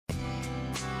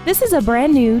This is a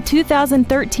brand new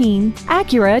 2013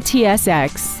 Acura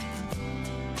TSX.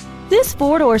 This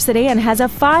four-door sedan has a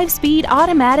 5-speed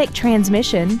automatic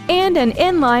transmission and an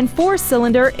inline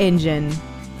 4-cylinder engine.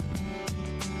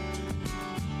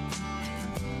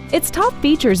 Its top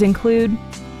features include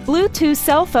Bluetooth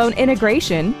cell phone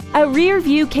integration, a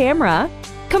rear-view camera,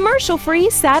 commercial-free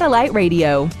satellite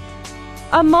radio,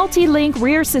 a multi-link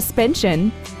rear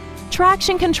suspension,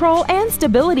 traction control and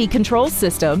stability control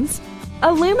systems,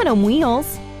 aluminum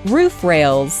wheels, roof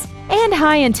rails, and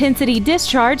high-intensity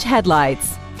discharge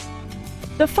headlights.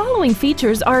 The following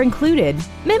features are included: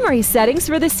 memory settings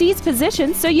for the seat's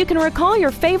position so you can recall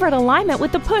your favorite alignment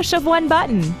with the push of one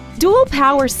button, dual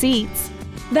power seats,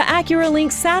 the Acura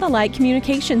Link satellite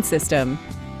communication system,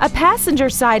 a passenger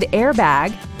side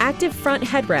airbag, active front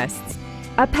headrests,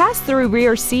 a pass-through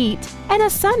rear seat, and a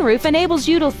sunroof enables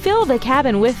you to fill the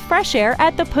cabin with fresh air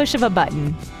at the push of a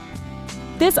button.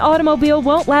 This automobile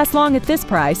won't last long at this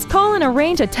price. Call and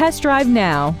arrange a test drive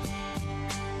now.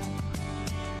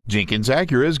 Jenkins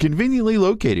Acura is conveniently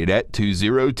located at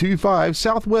 2025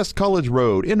 Southwest College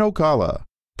Road in Ocala.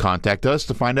 Contact us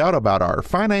to find out about our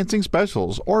financing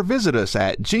specials or visit us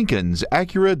at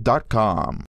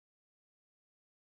jenkinsacura.com.